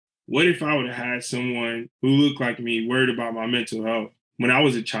what if I would have had someone who looked like me worried about my mental health when I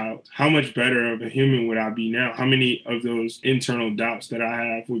was a child? How much better of a human would I be now? How many of those internal doubts that I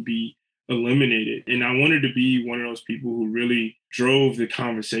have would be eliminated? And I wanted to be one of those people who really drove the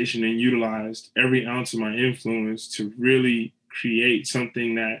conversation and utilized every ounce of my influence to really create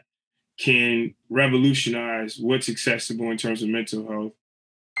something that can revolutionize what's accessible in terms of mental health.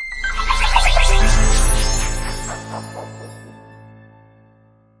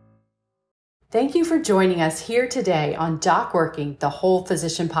 Thank you for joining us here today on Doc Working, the Whole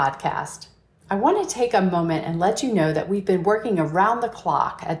Physician Podcast. I want to take a moment and let you know that we've been working around the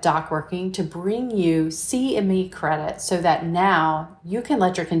clock at Doc Working to bring you CME credit so that now you can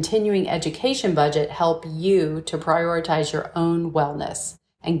let your continuing education budget help you to prioritize your own wellness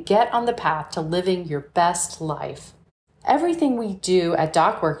and get on the path to living your best life. Everything we do at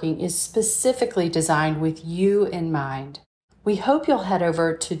Doc Working is specifically designed with you in mind. We hope you'll head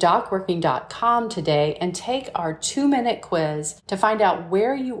over to docworking.com today and take our 2-minute quiz to find out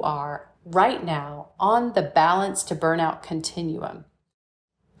where you are right now on the balance to burnout continuum.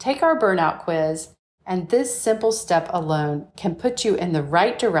 Take our burnout quiz, and this simple step alone can put you in the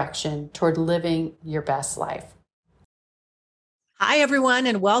right direction toward living your best life. Hi, everyone,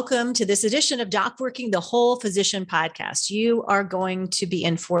 and welcome to this edition of Doc Working, the Whole Physician Podcast. You are going to be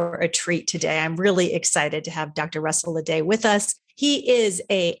in for a treat today. I'm really excited to have Dr. Russell Ledet with us. He is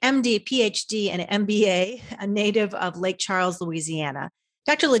a MD, PhD, and an MBA, a native of Lake Charles, Louisiana.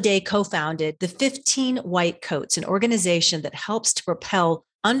 Dr. Ledet co-founded the 15 White Coats, an organization that helps to propel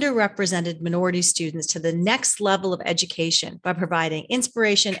underrepresented minority students to the next level of education by providing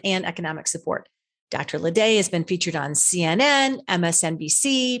inspiration and economic support. Dr. Ledet has been featured on CNN,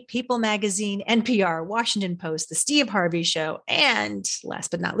 MSNBC, People Magazine, NPR, Washington Post, The Steve Harvey Show, and last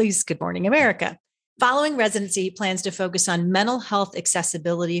but not least, Good Morning America. Following residency, he plans to focus on mental health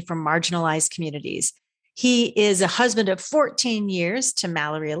accessibility for marginalized communities. He is a husband of 14 years to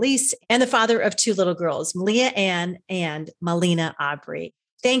Mallory Elise and the father of 2 little girls, Malia Ann and Melina Aubrey.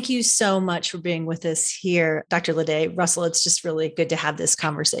 Thank you so much for being with us here, Dr. Ledet. Russell, it's just really good to have this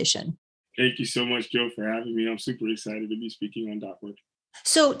conversation. Thank you so much, Joe, for having me. I'm super excited to be speaking on Doc Working.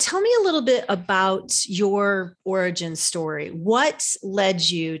 So tell me a little bit about your origin story. What led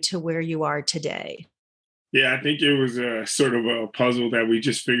you to where you are today? Yeah, I think it was a sort of a puzzle that we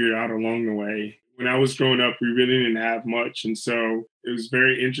just figured out along the way. When I was growing up, we really didn't have much. And so it was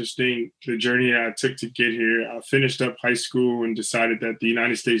very interesting, the journey that I took to get here. I finished up high school and decided that the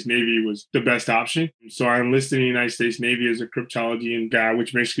United States Navy was the best option. So I enlisted in the United States Navy as a cryptology guy,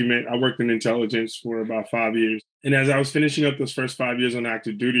 which basically meant I worked in intelligence for about 5 years. And as I was finishing up those first 5 years on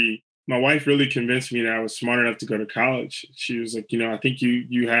active duty, my wife really convinced me that I was smart enough to go to college. She was like, I think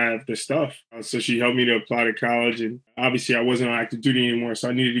you have the stuff. So she helped me to apply to college. And obviously I wasn't on active duty anymore, so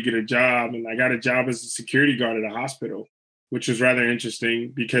I needed to get a job. And I got a job as a security guard at a hospital, which was rather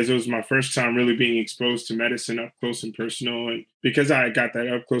interesting because it was my first time really being exposed to medicine up close and personal. And because I got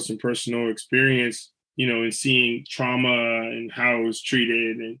that up close and personal experience, and seeing trauma and how it was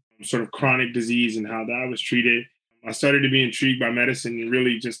treated and sort of chronic disease and how that was treated, I started to be intrigued by medicine, and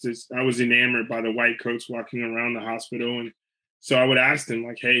really just as I was enamored by the white coats walking around the hospital. And so I would ask them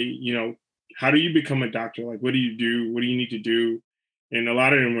like, hey, how do you become a doctor? Like, what do you do? What do you need to do? And a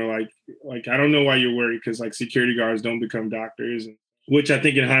lot of them were like, I don't know why you're worried, because like security guards don't become doctors, which I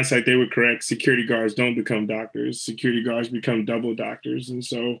think in hindsight, they were correct. Security guards don't become doctors. Security guards become double doctors. And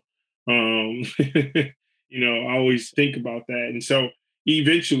so, I always think about that. And so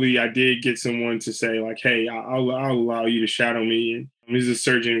eventually I did get someone to say like, hey, I'll allow you to shadow me. And he's a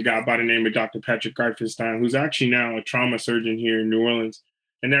surgeon, a guy by the name of Dr. Patrick Garfenstein, who's actually now a trauma surgeon here in New Orleans.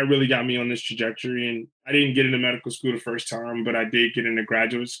 And that really got me on this trajectory. And I didn't get into medical school the first time, but I did get into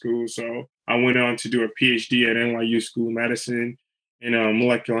graduate school. So I went on to do a PhD at NYU School of Medicine in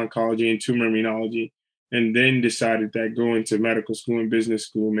molecular oncology and tumor immunology, and then decided that going to medical school and business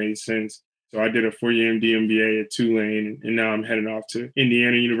school made sense. So I did a 4-year MD MBA at Tulane, and now I'm heading off to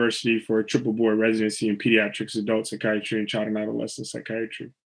Indiana University for a triple board residency in pediatrics, adult psychiatry, and child and adolescent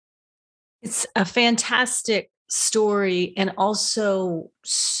psychiatry. It's a fantastic story and also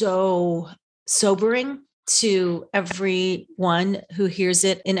so sobering to everyone who hears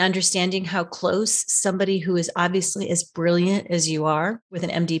it, in understanding how close somebody who is obviously as brilliant as you are with an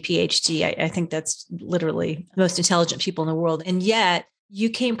MD, PhD. I think that's literally the most intelligent people in the world. And yet you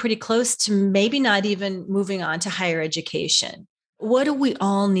came pretty close to maybe not even moving on to higher education. What do we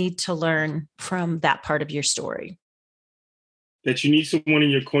all need to learn from that part of your story? That you need someone in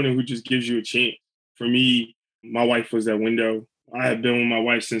your corner who just gives you a chance. For me, my wife was that window. I have been with my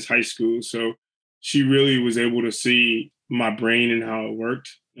wife since high school. So she really was able to see my brain and how it worked.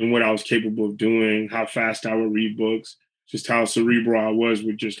 and what I was capable of doing, how fast I would read books, just how cerebral I was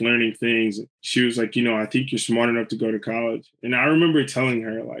with just learning things. She was like, I think you're smart enough to go to college. And I remember telling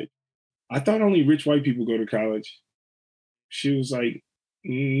her, like, I thought only rich white people go to college. She was like,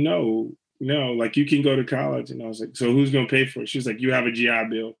 no, like you can go to college. And I was like, so who's going to pay for it? She was like, you have a GI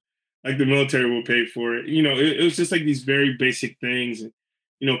Bill. Like the military will pay for it. It was just like these very basic things. And,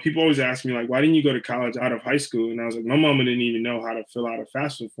 people always ask me, like, why didn't you go to college out of high school? And I was like, my mama didn't even know how to fill out a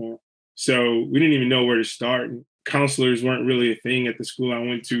FAFSA form. So we didn't even know where to start. And counselors weren't really a thing at the school I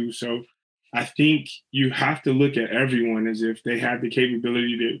went to. So I think you have to look at everyone as if they have the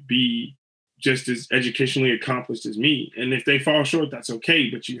capability to be just as educationally accomplished as me. And if they fall short, that's okay,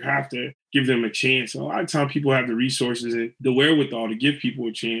 but you have to give them a chance. A lot of time people have the resources and the wherewithal to give people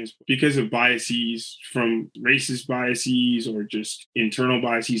a chance because of biases, from racist biases or just internal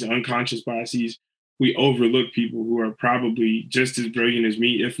biases, unconscious biases. We overlook people who are probably just as brilliant as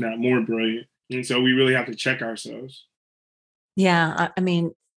me, if not more brilliant. And so we really have to check ourselves. Yeah. I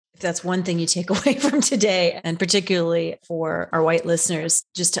mean, if that's one thing you take away from today, and particularly for our white listeners,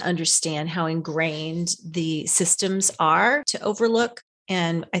 just to understand how ingrained the systems are to overlook.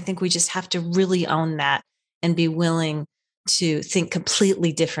 And I think we just have to really own that and be willing to think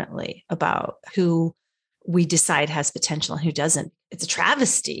completely differently about who we decide has potential and who doesn't. It's a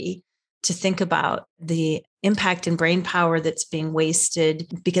travesty to think about the impact and brain power that's being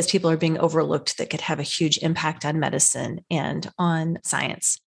wasted because people are being overlooked that could have a huge impact on medicine and on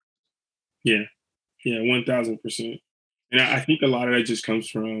science. Yeah, 1000%. And I think a lot of that just comes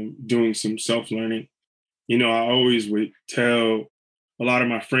from doing some self-learning. I always would tell a lot of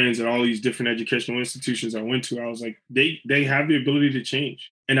my friends at all these different educational institutions I went to, I was like, they have the ability to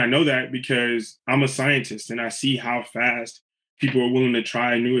change. And I know that because I'm a scientist and I see how fast people are willing to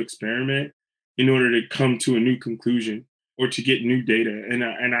try a new experiment in order to come to a new conclusion or to get new data. And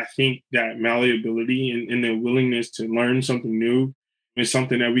I think that malleability and the willingness to learn something new is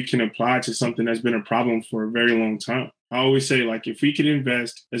something that we can apply to something that's been a problem for a very long time. I always say, like, if we could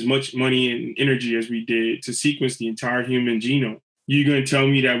invest as much money and energy as we did to sequence the entire human genome, you're going to tell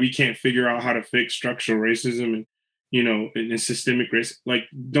me that we can't figure out how to fix structural racism and systemic racism? Like,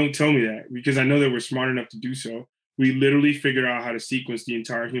 don't tell me that, because I know that we're smart enough to do so. We literally figured out how to sequence the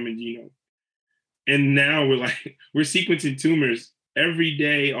entire human genome. And now we're sequencing tumors every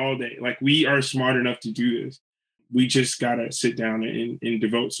day, all day. Like, we are smart enough to do this. We just got to sit down and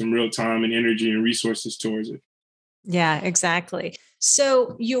devote some real time and energy and resources towards it. Yeah, exactly.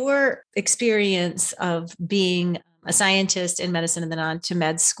 So your experience of being a scientist in medicine and then on to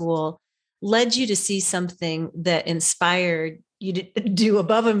med school led you to see something that inspired you to do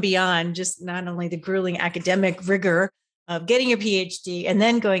above and beyond just not only the grueling academic rigor of getting your PhD and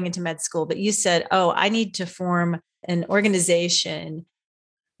then going into med school, but you said, oh, I need to form an organization.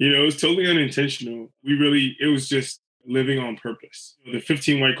 It was totally unintentional. It was just living on purpose. The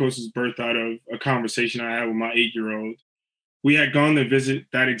 15 White Coats was birthed out of a conversation I had with my 8-year-old. We had gone to visit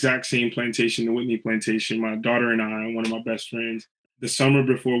that exact same plantation, the Whitney Plantation, my daughter and I, and one of my best friends, the summer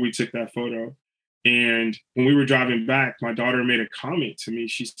before we took that photo. And when we were driving back, my daughter made a comment to me.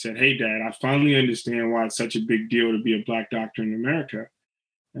 She said, "Hey, Dad, I finally understand why it's such a big deal to be a Black doctor in America."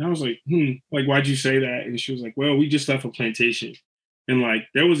 And I was like, like, why'd you say that? And she was like, well, we just left a plantation. And like,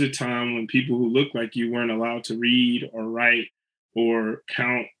 there was a time when people who looked like you weren't allowed to read or write or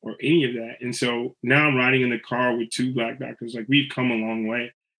count or any of that. And so now I'm riding in the car with 2 Black doctors. Like, we've come a long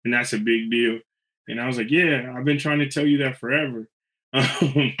way, and that's a big deal. And I was like, yeah, I've been trying to tell you that forever.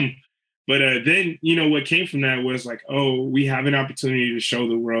 But then, what came from that was like, oh, we have an opportunity to show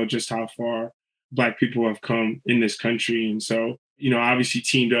the world just how far Black people have come in this country. And so, obviously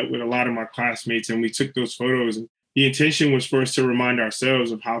teamed up with a lot of my classmates, and we took those photos. And the intention was for us to remind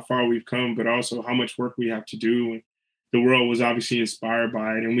ourselves of how far we've come, but also how much work we have to do. And the world was obviously inspired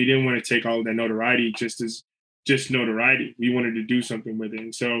by it. And we didn't want to take all of that notoriety just notoriety. We wanted to do something with it.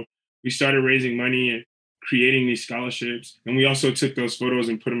 And so we started raising money and creating these scholarships. And we also took those photos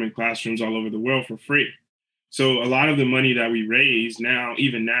and put them in classrooms all over the world for free. So a lot of the money that we raise now,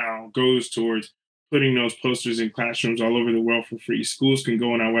 even now, goes towards putting those posters in classrooms all over the world for free. Schools can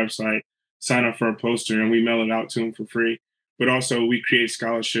go on our website, sign up for a poster, and we mail it out to them for free. But also we create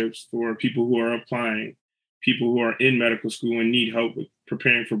scholarships for people who are applying, people who are in medical school and need help with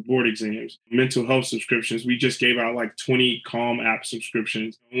preparing for board exams, mental health subscriptions. We just gave out like 20 Calm app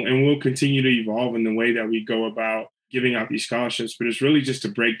subscriptions, and we'll continue to evolve in the way that we go about giving out these scholarships. But it's really just to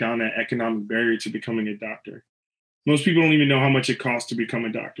break down that economic barrier to becoming a doctor. Most people don't even know how much it costs to become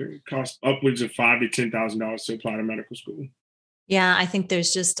a doctor. It costs upwards of $5,000 to $10,000 to apply to medical school. Yeah, I think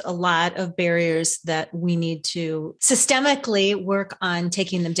there's just a lot of barriers that we need to systemically work on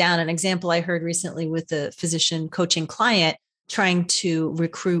taking them down. An example I heard recently with a physician coaching client trying to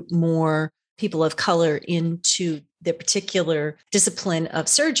recruit more people of color into the particular discipline of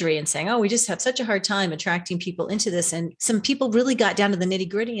surgery and saying, oh, we just have such a hard time attracting people into this. And some people really got down to the nitty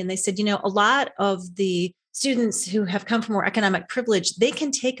gritty and they said, a lot of the students who have come from more economic privilege, they can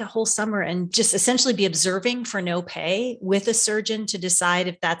take a whole summer and just essentially be observing for no pay with a surgeon to decide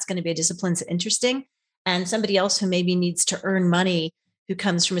if that's going to be a discipline that's interesting. And somebody else who maybe needs to earn money, who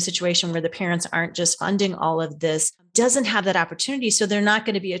comes from a situation where the parents aren't just funding all of this, doesn't have that opportunity. So they're not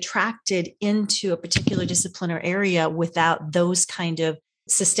going to be attracted into a particular discipline or area without those kind of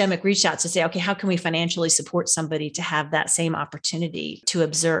systemic reach outs to say, okay, how can we financially support somebody to have that same opportunity to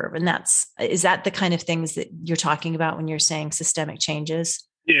observe? And is that the kind of things that you're talking about when you're saying systemic changes?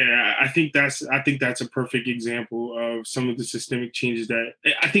 Yeah, I think that's a perfect example of some of the systemic changes that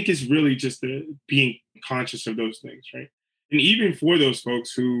I think is really just being conscious of those things, right? And even for those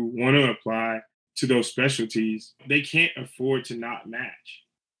folks who want to apply to those specialties, they can't afford to not match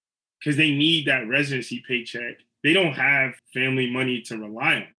because they need that residency paycheck. They don't have family money to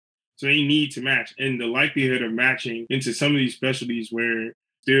rely on. So they need to match. And the likelihood of matching into some of these specialties where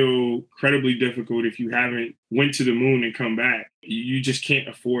still incredibly difficult if you haven't went to the moon and come back, you just can't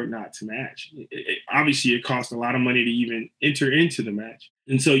afford not to match. Obviously, it costs a lot of money to even enter into the match.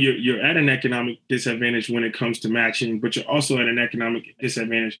 And so you're at an economic disadvantage when it comes to matching, but you're also at an economic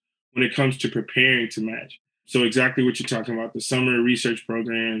disadvantage when it comes to preparing to match. So exactly what you're talking about, the summer research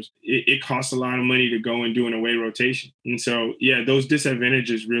programs, it costs a lot of money to go and do an away rotation. And so, yeah, those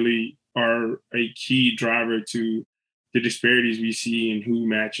disadvantages really are a key driver to the disparities we see in who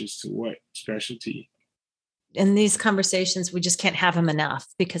matches to what specialty. In these conversations, we just can't have them enough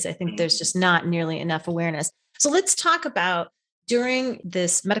because I think there's just not nearly enough awareness. So let's talk about during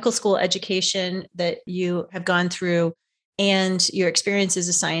this medical school education that you have gone through and your experience as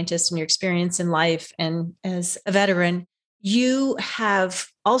a scientist and your experience in life and as a veteran, you have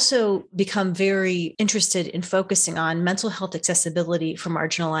also become very interested in focusing on mental health accessibility for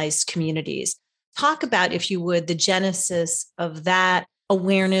marginalized communities. Talk about, if you would, the genesis of that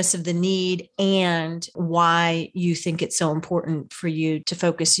awareness of the need and why you think it's so important for you to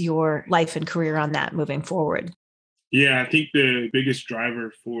focus your life and career on that moving forward. Yeah, I think the biggest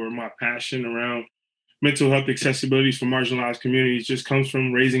driver for my passion around mental health accessibility for marginalized communities just comes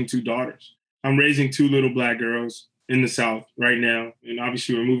from raising two daughters. I'm raising two little Black girls in the South right now. And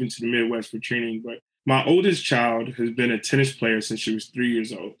obviously we're moving to the Midwest for training, but my oldest child has been a tennis player since she was 3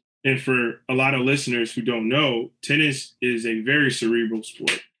 years old. And for a lot of listeners who don't know, tennis is a very cerebral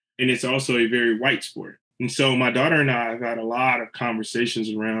sport, and it's also a very white sport. And so my daughter and I have had a lot of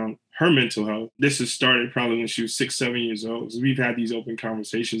conversations around her mental health. This has started probably when she was 6, 7 years old. So we've had these open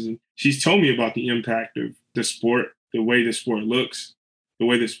conversations, and she's told me about the impact of the sport, the way the sport looks, the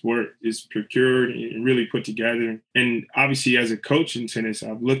way the sport is procured and really put together. And obviously, as a coach in tennis,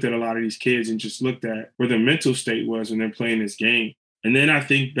 I've looked at a lot of these kids and just looked at where their mental state was when they're playing this game. And then I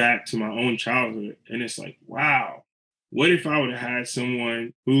think back to my own childhood, and it's like, wow, what if I would have had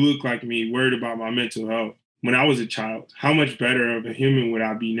someone who looked like me worried about my mental health when I was a child? How much better of a human would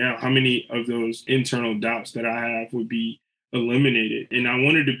I be now? How many of those internal doubts that I have would be eliminated? And I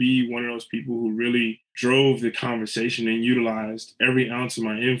wanted to be one of those people who really drove the conversation and utilized every ounce of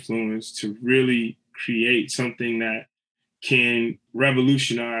my influence to really create something that can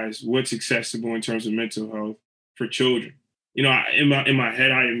revolutionize what's accessible in terms of mental health for children. In my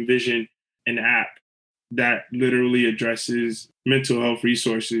head, I envision an app that literally addresses mental health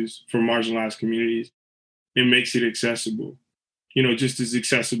resources for marginalized communities and makes it accessible, just as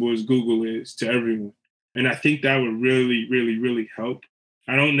accessible as Google is to everyone. And I think that would really, really, really help.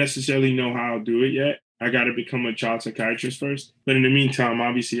 I don't necessarily know how I'll do it yet. I got to become a child psychiatrist first. But in the meantime,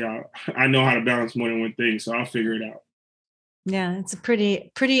 obviously, I know how to balance more than one thing, so I'll figure it out. Yeah, it's a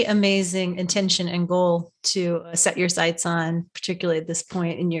pretty amazing intention and goal to set your sights on, particularly at this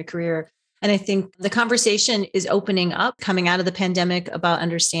point in your career. And I think the conversation is opening up coming out of the pandemic about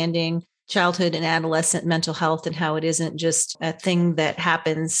understanding childhood and adolescent mental health and how it isn't just a thing that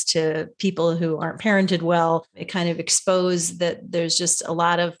happens to people who aren't parented well. It kind of exposed that there's just a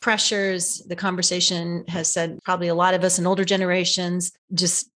lot of pressures. The conversation has said probably a lot of us in older generations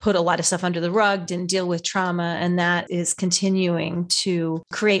just put a lot of stuff under the rug, didn't deal with trauma. And that is continuing to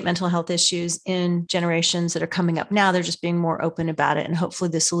create mental health issues in generations that are coming up now. They're just being more open about it. And hopefully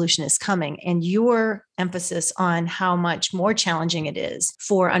the solution is coming. And your emphasis on how much more challenging it is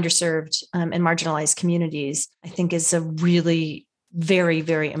for underserved and marginalized communities, I think is a really very,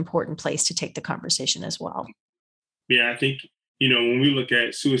 very important place to take the conversation as well. Yeah, I think, When we look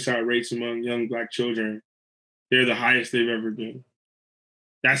at suicide rates among young Black children, they're the highest they've ever been.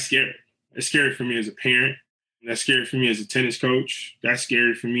 That's scary. It's scary for me as a parent. That's scary for me as a tennis coach. That's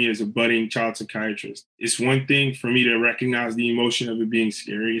scary for me as a budding child psychiatrist. It's one thing for me to recognize the emotion of it being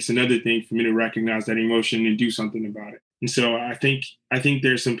scary. It's another thing for me to recognize that emotion and do something about it. And so I think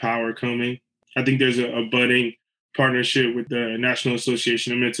there's some power coming. I think there's a budding partnership with the National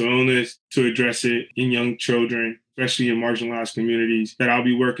Association of Mental Illness to address it in young children, especially in marginalized communities, that I'll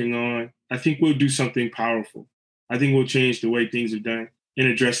be working on. I think we'll do something powerful. I think we'll change the way things are done and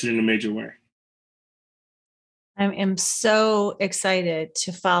address it in a major way. I am so excited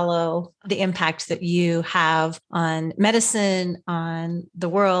to follow the impact that you have on medicine, on the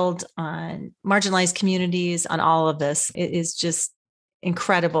world, on marginalized communities, on all of this. It is just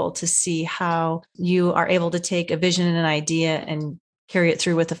incredible to see how you are able to take a vision and an idea and carry it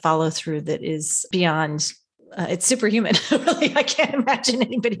through with a follow through that is beyond, it's superhuman. Really, I can't imagine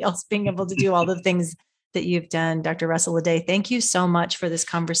anybody else being able to do all the things that you've done. Dr. Russell Ledet, thank you so much for this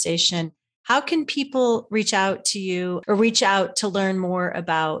conversation. How can people reach out to you or reach out to learn more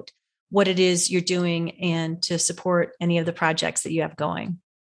about what it is you're doing and to support any of the projects that you have going?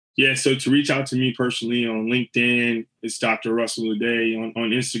 Yeah, so to reach out to me personally on LinkedIn, it's Dr. Russell Ledet.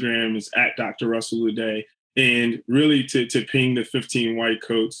 On Instagram, it's at Dr. Russell Ledet. And really to ping the 15 White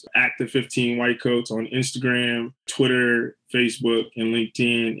Coats, at the 15 White Coats on Instagram, Twitter, Facebook, and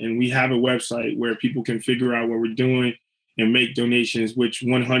LinkedIn. And we have a website where people can figure out what we're doing and make donations, which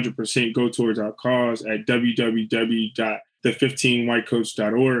 100% go towards our cause at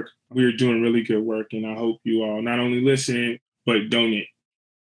www.the15whitecoats.org. We're doing really good work, and I hope you all not only listen, but donate.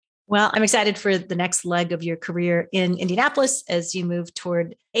 Well, I'm excited for the next leg of your career in Indianapolis as you move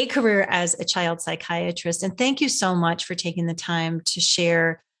toward a career as a child psychiatrist. And thank you so much for taking the time to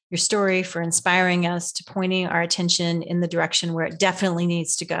share your story, for inspiring us, to pointing our attention in the direction where it definitely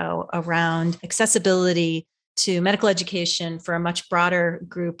needs to go around accessibility to medical education for a much broader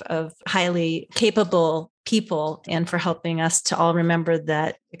group of highly capable people, and for helping us to all remember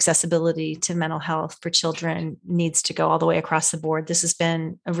that accessibility to mental health for children needs to go all the way across the board. This has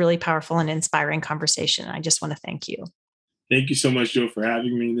been a really powerful and inspiring conversation. I just want to thank you. Thank you so much, Jill, for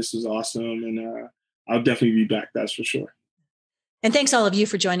having me. This was awesome. And I'll definitely be back. That's for sure. And thanks all of you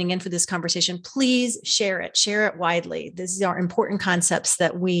for joining in for this conversation. Please share it widely. These are important concepts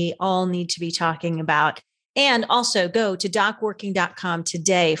that we all need to be talking about. And also go to docworking.com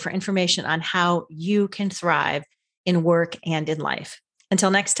today for information on how you can thrive in work and in life.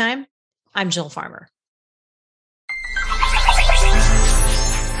 Until next time, I'm Jill Farmer.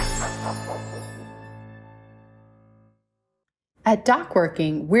 At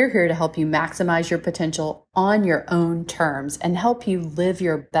DocWorking, we're here to help you maximize your potential on your own terms and help you live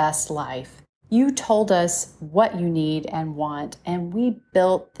your best life. You told us what you need and want, and we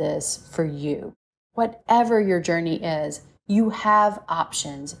built this for you. Whatever your journey is, you have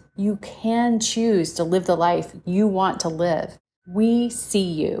options. You can choose to live the life you want to live. We see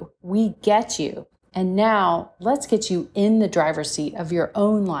you. We get you. And now let's get you in the driver's seat of your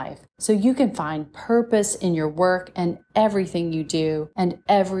own life so you can find purpose in your work and everything you do and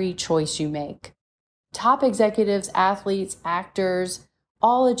every choice you make. Top executives, athletes, actors,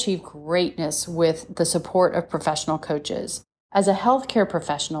 all achieve greatness with the support of professional coaches. As a healthcare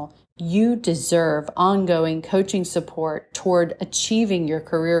professional, you deserve ongoing coaching support toward achieving your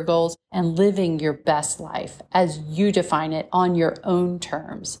career goals and living your best life as you define it on your own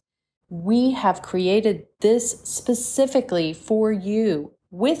terms. We have created this specifically for you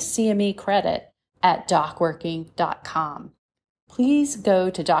with CME credit at docworking.com. Please go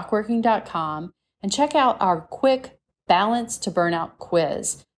to docworking.com and check out our quick Balance to Burnout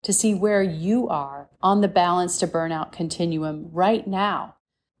quiz to see where you are on the Balance to Burnout continuum right now.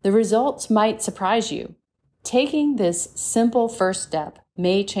 The results might surprise you. Taking this simple first step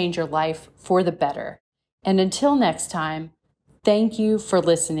may change your life for the better. And until next time, thank you for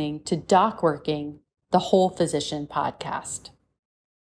listening to DocWorking, the Whole Physician Podcast.